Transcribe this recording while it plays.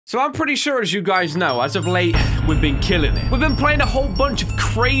So I'm pretty sure, as you guys know, as of late, we've been killing it. We've been playing a whole bunch of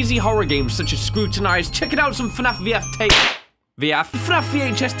crazy horror games such as Scrutinized, checking out some FNAF FNAF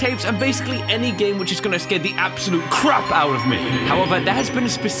VHS tapes, and basically any game which is going to scare the absolute crap out of me. However, there has been a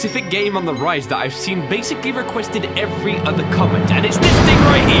specific game on the rise that I've seen basically requested every other comment, and it's this thing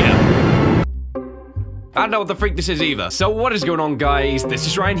right here. I don't know what the freak this is either. So what is going on, guys? This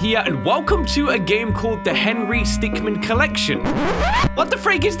is Ryan here, and welcome to a game called the Henry Stickmin Collection. What the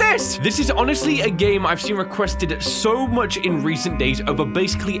freak is this? This is honestly a game I've seen requested so much in recent days over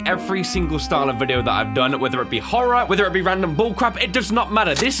basically every single style of video that I've done, whether it be horror, whether it be random bullcrap, it does not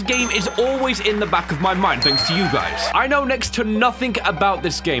matter. This game is always in the back of my mind, thanks to you guys. I know next to nothing about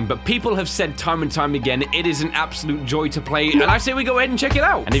this game, but people have said time and time again, it is an absolute joy to play, and I say we go ahead and check it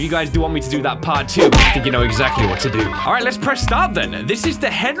out. And if you guys do want me to do that part 2, I think you know exactly what to do. All right, let's press start then. This is the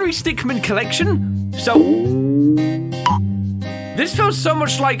Henry Stickmin Collection. So this feels so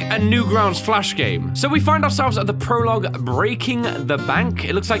much like a Newgrounds Flash game. So we find ourselves at the prologue, breaking the bank.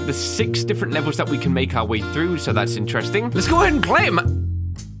 It looks like there's 6 different levels that we can make our way through, so that's interesting. Let's go ahead and play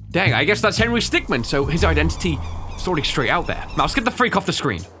him. Dang, I guess that's Henry Stickmin, so his identity is already straight out there. Now let's get the freak off the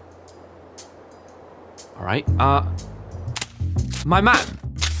screen. All right, my man.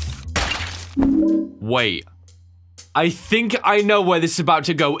 Wait, I think I know where this is about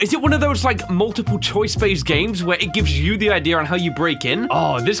to go. Is it one of those, like, multiple choice-based games where it gives you the idea on how you break in?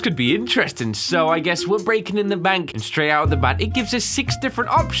 Oh, this could be interesting. So I guess we're breaking in the bank, and straight out of the bat, it gives us 6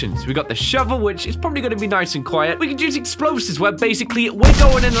 different options. We got the shovel, which is probably going to be nice and quiet. We could use explosives, where basically we're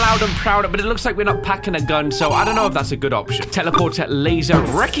going in loud and proud, but it looks like we're not packing a gun, so I don't know if that's a good option. Teleporter, laser,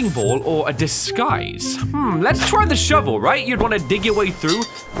 wrecking ball, or a disguise. Let's try the shovel, right? You'd want to dig your way through.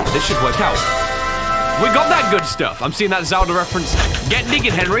 This should work out. We got that good stuff. I'm seeing that Zelda reference. Get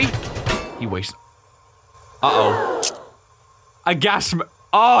digging, Henry. He wastes. Uh-oh. A gas.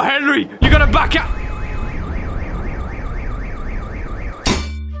 Oh, Henry, you gotta back out.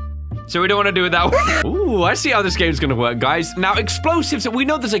 So we don't want to do it that way. Ooh, I see how this game's gonna work, guys. Now, explosives, we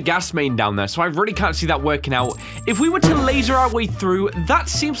know there's a gas main down there, so I really can't see that working out. If we were to laser our way through, that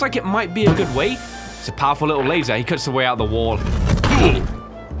seems like it might be a good way. It's a powerful little laser. He cuts the way out the wall.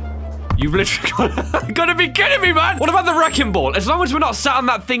 You've literally gotta be kidding me, man! What about the wrecking ball? As long as we're not sat on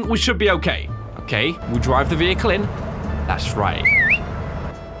that thing, we should be okay. Okay, we drive the vehicle in. That's right.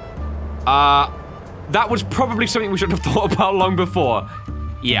 That was probably something we should have thought about long before.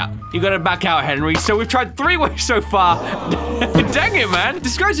 Yeah, you gotta back out, Henry. So we've tried 3 ways so far. Dang it, man.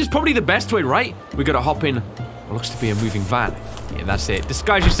 Disguise is probably the best way, right? We gotta hop in what looks to be a moving van. Yeah, that's it.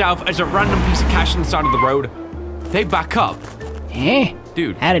 Disguise yourself as a random piece of cash on the side of the road. They back up. Eh?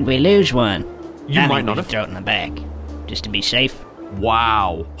 Dude. How did we lose one? You might not have. Throw it in the back, just to be safe.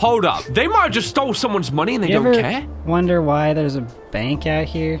 Wow. Hold up. They might have just stole someone's money and they don't care? Wonder why there's a bank out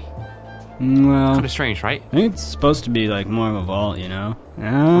here? Well, kind of strange, right? I think it's supposed to be like more of a vault, you know?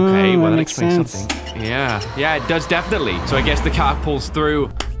 Okay, well, that makes explains sense. something. Yeah, it does definitely. So I guess the car pulls through.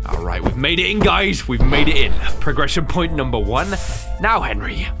 All right, we've made it in, guys. We've made it in. Progression point number 1. Now,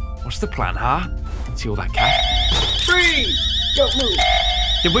 Henry, what's the plan, huh? See all that cash? Freeze! Don't move.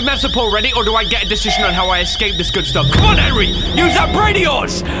 Did we mess up already, or do I get a decision on how I escape this good stuff? Come on, Henry! Use that brain of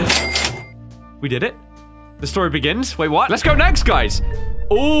yours! We did it. The story begins. Wait, what? Let's go next, guys.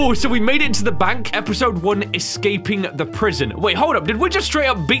 Oh, so we made it into the bank. Episode 1, escaping the prison. Wait, hold up. Did we just straight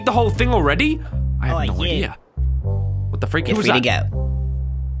up beat the whole thing already? I have no idea. What the freak was that? Get free to go.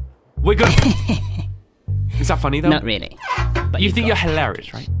 We're good. Is that funny, though? Not really. But you think you're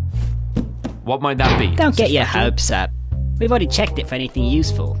hilarious, right? What might that be? Don't get your hopes up. We've already checked it for anything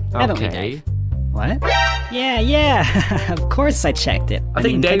useful, haven't we, Dave? What? Yeah. Of course I checked it. I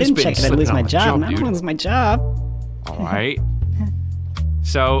think if I Dave's didn't been check it, I'd lose my slipping job. on the I'm job, gonna lose my job. All right.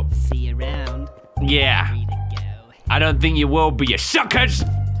 So. See you around. Yeah. Free to go. I don't think you will be, you suckers.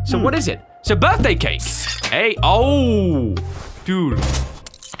 So what is it? It's a birthday cake. Hey. Oh, dude.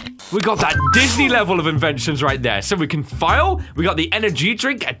 We got that Disney level of inventions right there. So we can file, we got the energy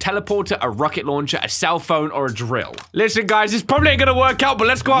drink, a teleporter, a rocket launcher, a cell phone, or a drill. Listen, guys, it's probably ain't gonna work out, but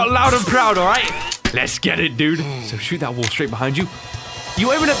let's go out loud and proud, all right? Let's get it, dude. So shoot that wall straight behind you.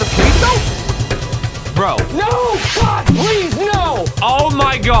 You aiming at the police, though? Bro. No! God, please, no! Oh,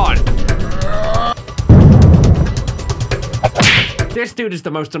 my God. This dude is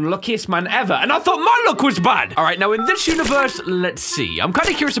the most unluckiest man ever, and I thought my luck was bad. All right, now in this universe, let's see. I'm kind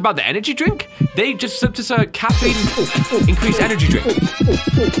of curious about the energy drink. They just slipped us a caffeine increased energy drink.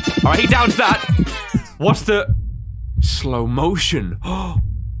 All right, he downs that. What's the slow motion?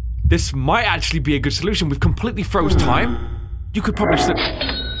 This might actually be a good solution. We've completely froze time. You could probably slip.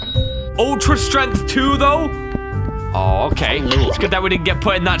 Ultra strength 2, though. Oh, okay. It's good that we didn't get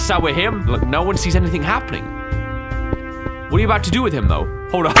put in that cell with him. Look, no one sees anything happening. What are you about to do with him, though?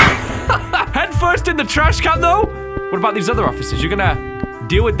 Hold on. Head first in the trash can, though? What about these other officers? You're gonna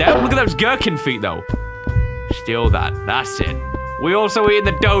deal with them? Look at those gherkin feet, though. Steal that. That's it. We also eating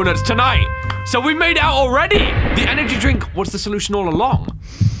the donuts tonight. So we made out already. The energy drink was the solution all along.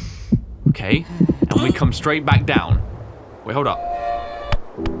 Okay. And we come straight back down. Wait, hold up.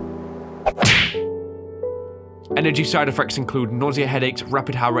 Energy side effects include nausea, headaches,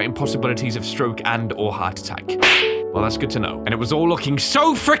 rapid heart rate, and possibilities of stroke and or heart attack. Well, that's good to know. And it was all looking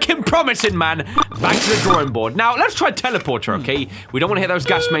so freaking promising, man. Back to the drawing board. Now, let's try teleporter, okay? We don't want to hit those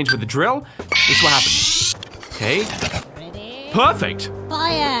gas mains with the drill. This is what happens. Okay. Perfect.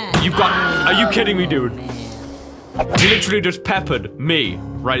 Fire! You got... Are you kidding me, dude? You literally just peppered me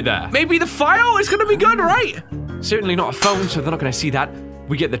right there. Maybe the file is gonna be good, right? Certainly not a phone, so they're not gonna see that.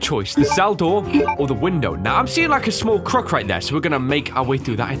 We get the choice, the cell door or the window. Now, I'm seeing like a small crook right there, so we're gonna make our way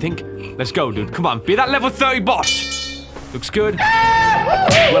through that, I think. Let's go, dude. Come on, be that level 30 boss. Looks good.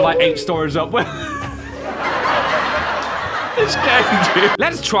 We're like 8 stories up. This game, dude.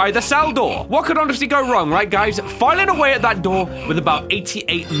 Let's try the cell door. What could honestly go wrong, right, guys? Filing away at that door with about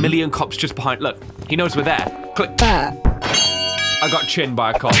 88 million cops just behind. Look, he knows we're there. Click. I got chinned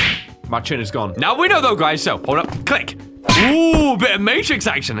by a cop. My chin is gone. Now we know though, guys, so hold up. Click. Ooh, bit of Matrix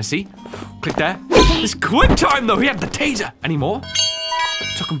action, I see. Click there. It's quick time, though. He had the taser. Any more?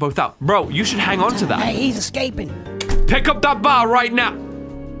 Took them both out. Bro, you should hang on to that. Hey, he's escaping. Pick up that bar right now.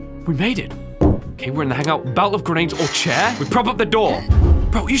 We made it. Okay, we're in the hangout. Belt of grenades or chair. We prop up the door.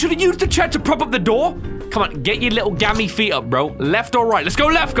 Bro, you should have used the chair to prop up the door. Come on, get your little gammy feet up, bro. Left or right? Let's go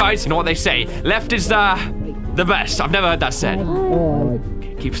left, guys. You know what they say. Left is the best. I've never heard that said.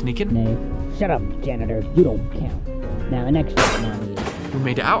 Okay, keep sneaking. No. Shut up, janitor. You don't count. Now, the next one. We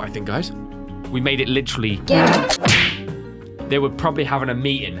made it out, I think, guys. We made it literally. They were probably having a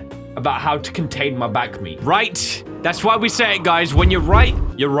meeting about how to contain my back meat. Right? That's why we say it, guys. When you're right,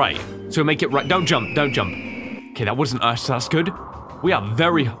 you're right. So make it right. Don't jump. Don't jump. Okay, that wasn't us. So that's good. We are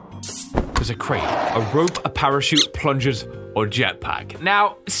very... There's a crate, a rope, a parachute, plungers, or jetpack.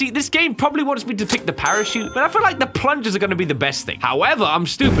 Now, see, this game probably wants me to pick the parachute, but I feel like the plungers are going to be the best thing. However, I'm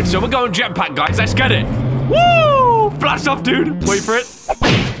stupid, so we're going jetpack, guys. Let's get it. Woo! Blast off, dude. Wait for it.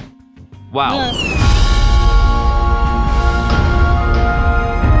 Wow.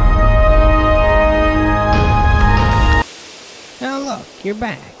 Oh, look, you're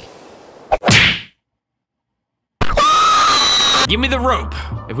back. Give me the rope.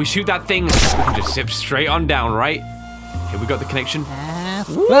 If we shoot that thing, we can just zip straight on down, right? Here we got the connection.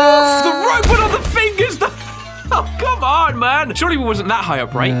 The rope went on the fingers. Oh, come on, man. Surely we wasn't that high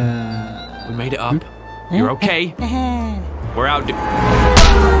up, right? We made it up. You're okay. We're out.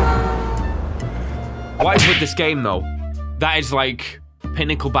 What is with this game, though? That is like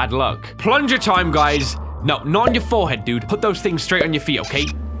pinnacle bad luck. Plunger time, guys. No, not on your forehead, dude. Put those things straight on your feet, okay?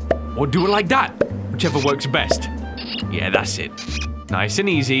 Or do it like that. Whichever works best. Yeah, that's it. Nice and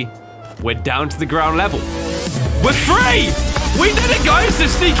easy. We're down to the ground level. We're free! We did it, guys! The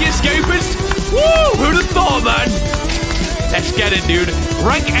sneaky escapists! Woo! Who'd have thought, man? Let's get it, dude.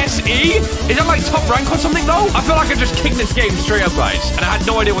 Rank SE? Is that like top rank or something, though? I feel like I just kicked this game straight up, guys. And I had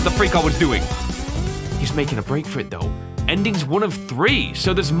no idea what the freak I was doing. He's making a break for it, though. Ending's 1 of 3,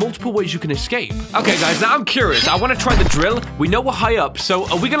 so there's multiple ways you can escape. Okay, guys, now I'm curious. I want to try the drill. We know we're high up, so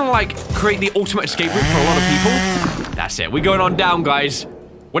are we going to, like, create the ultimate escape route for a lot of people? That's it. We're going on down, guys.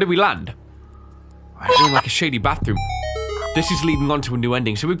 Where did we land? We're in, like, a shady bathroom. This is leading on to a new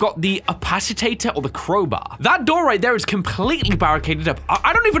ending. So we've got the opacitator or the crowbar. That door right there is completely barricaded up.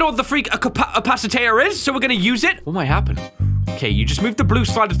 I don't even know what the freak a opacitator is, so we're going to use it. What might happen? Okay, you just move the blue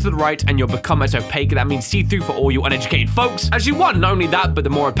slider to the right and you'll become as opaque. That means see-through for all you uneducated folks. As you want, not only that, but the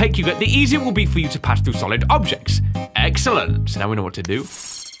more opaque you get, the easier it will be for you to pass through solid objects. Excellent. So now we know what to do.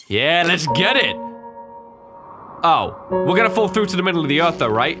 Yeah, let's get it. Oh, we're gonna fall through to the middle of the earth though,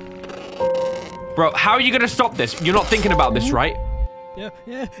 right? Bro, how are you gonna stop this? You're not thinking about this, right? No.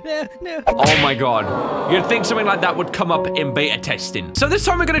 Oh my god. You'd think something like that would come up in beta testing. So this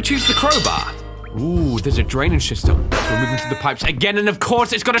time we're gonna choose the crowbar. Ooh, there's a drainage system. So we're moving through the pipes again, and of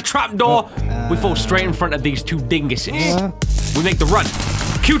course it's got a trapdoor. We fall straight in front of these two dinguses. We make the run.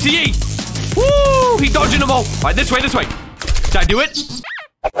 QTE! Woo! He's dodging them all. Right, this way, this way. Did I do it?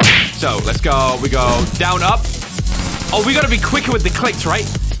 So, let's go. We go down, up. Oh, we gotta be quicker with the clicks, right?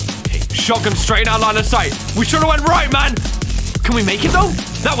 Okay, shotgun straight out line of sight. We should've went right, man. Can we make it, though?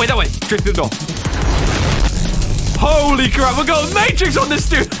 That way, straight through the door. Holy crap, we're going Matrix on this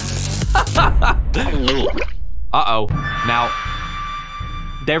dude. Uh-oh. Now,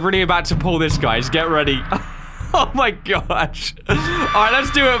 they're really about to pull this, guys. Get ready. Oh my gosh. All right,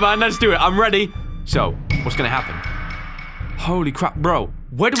 let's do it, man. Let's do it. I'm ready. So, what's gonna happen? Holy crap, bro.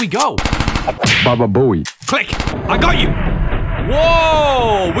 Where do we go? Baba Booey. Click. I got you.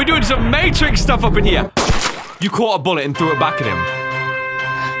 Whoa. We're doing some Matrix stuff up in here. You caught a bullet and threw it back at him.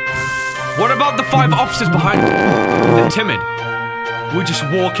 What about the 5 officers behind? They're timid. We just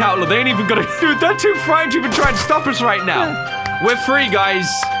walk out. Look, they ain't even gonna... Dude, they're too frightened to even try and stop us right now. We're free, guys.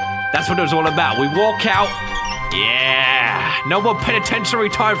 That's what it was all about. We walk out. Yeah. No more penitentiary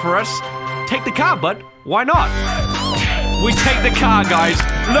time for us. Take the car, bud. Why not? We take the car, guys.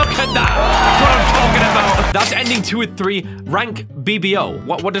 Look at that. That's what I'm talking about. That's ending 2 and 3. Rank BBO.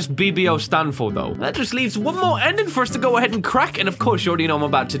 What does BBO stand for, though? That just leaves one more ending for us to go ahead and crack. And of course, you already know I'm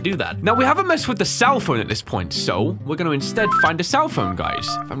about to do that. Now, we haven't messed with the cell phone at this point. So we're going to instead find a cell phone, guys.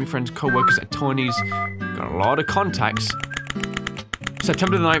 Family, friends, co-workers, attorneys. Got a lot of contacts.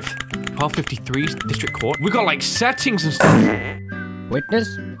 September the 9th, 12:53, District Court. We got like settings and stuff. Witness,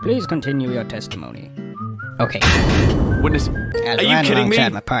 please continue your testimony. Okay. Witness, are you kidding me?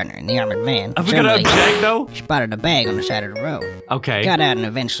 My partner in the armored van. Are we gonna object though? Spotted a bag on the side of the road. Okay. Got out and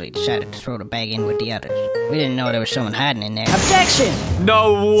eventually decided to throw the bag in with the others. We didn't know there was someone hiding in there. Objection!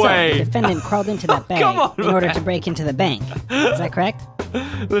 No way! So, the defendant crawled into that bag in order to break into the bank. Is that correct?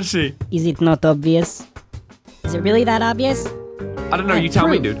 Let's see. Is it not obvious? Is it really that obvious? I don't know, you tell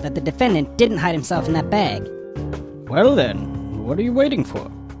me, dude. That the defendant didn't hide himself in that bag. Well then, what are you waiting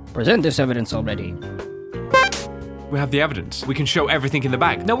for? Present this evidence already. We have the evidence. We can show everything in the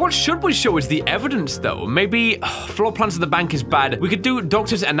bag. Now, what should we show is the evidence, though? Maybe floor plans of the bank is bad. We could do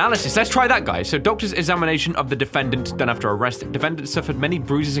doctor's analysis. Let's try that, guys. So, doctor's examination of the defendant done after arrest. Defendant suffered many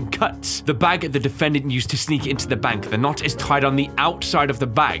bruises and cuts. The bag the defendant used to sneak into the bank. The knot is tied on the outside of the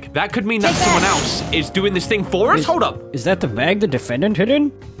bag. That could mean that someone else is doing this thing for us. Hold up. Is that the bag the defendant hid in?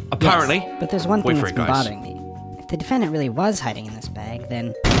 Apparently. Yes, but there's one thing that's been bothering me. If the defendant really was hiding in this bag,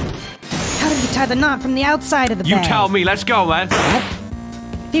 then... How did he tie the knot from the outside of the bag? You tell me. Let's go, man. What?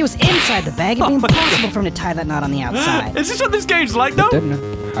 If he was inside the bag, it'd be impossible for him to tie that knot on the outside. Is this what this game's like, though?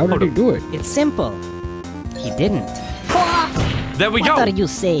 How did he do it? It's simple. He didn't. There we go. What are you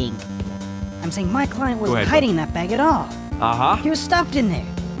saying? I'm saying my client wasn't hiding in that bag at all. Uh-huh. He was stuffed in there.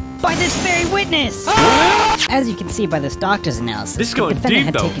 By this very witness! As you can see by this doctor's analysis, this is the going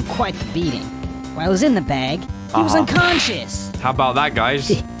defendant deep, had taken quite the beating. While he was in the bag, he was unconscious. How about that, guys?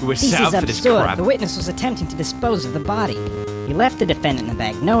 We were set up for this crap. The witness was attempting to dispose of the body. He left the defendant in the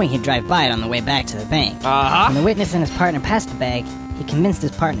bag, knowing he'd drive by it on the way back to the bank. When the witness and his partner passed the bag, he convinced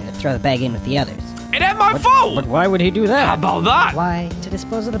his partner to throw the bag in with the others. It ain't my fault! But why would he do that? How about that? Why? To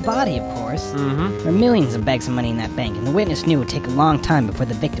dispose of the body, of course. There are millions of bags of money in that bank, and the witness knew it would take a long time before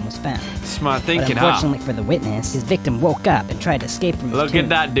the victim was found. Smart thinking, but unfortunately for the witness, his victim woke up and tried to escape from his Look at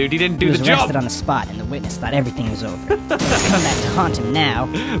that, dude. He didn't do the job. He was arrested on the spot, and the witness thought everything was over. It's come back to haunt him now.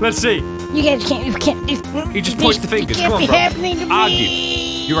 Let's see. You guys can't. He just points the fingers. Come on, bro. Argue.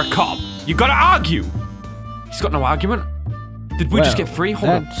 You're a cop. You gotta argue. He's got no argument. Did we just get free? Hold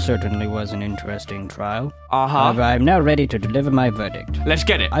that on. certainly was an interesting trial. Uh-huh. However, I am now ready to deliver my verdict. Let's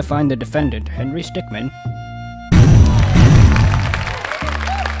get it. I find the defendant, Henry Stickmin.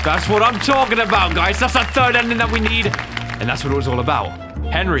 That's what I'm talking about, guys. That's that third ending that we need. And that's what it was all about.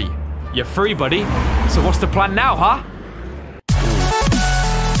 Henry, you're free, buddy. So what's the plan now, huh?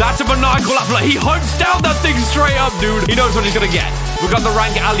 That's a maniacal appler. He hunts down that thing straight up, dude. He knows what he's gonna get. We got the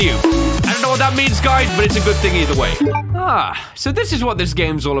rank alley-oop. I don't know what that means, guys, but it's a good thing either way. So this is what this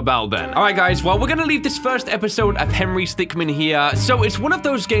game's all about then. All right, guys, well, we're gonna leave this first episode of Henry Stickmin here. So it's one of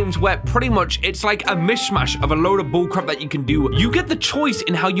those games where pretty much it's like a mishmash of a load of bullcrap that you can do. You get the choice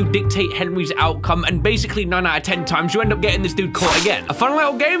in how you dictate Henry's outcome, and basically 9 out of 10 times you end up getting this dude caught again. A fun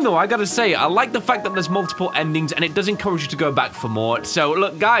little game, though, I gotta say. I like the fact that there's multiple endings, and it does encourage you to go back for more. So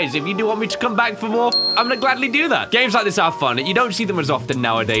look, guys, if you do want me to come back for more, I'm gonna gladly do that. Games like this are fun. You don't see them as often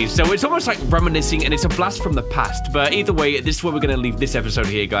nowadays, so it's almost like reminiscing, and it's a blast from the past. But either way, this is where we're gonna leave this episode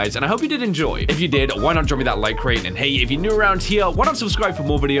here, guys, and I hope you did enjoy. If you did, why not drop me that like rating? And hey, if you're new around here, why not subscribe for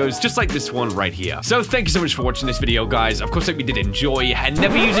more videos just like this one right here? So thank you so much for watching this video, guys. Of course, I hope you did enjoy, and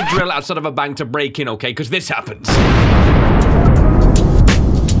never use a drill outside of a bank to break in, okay? Because this happens.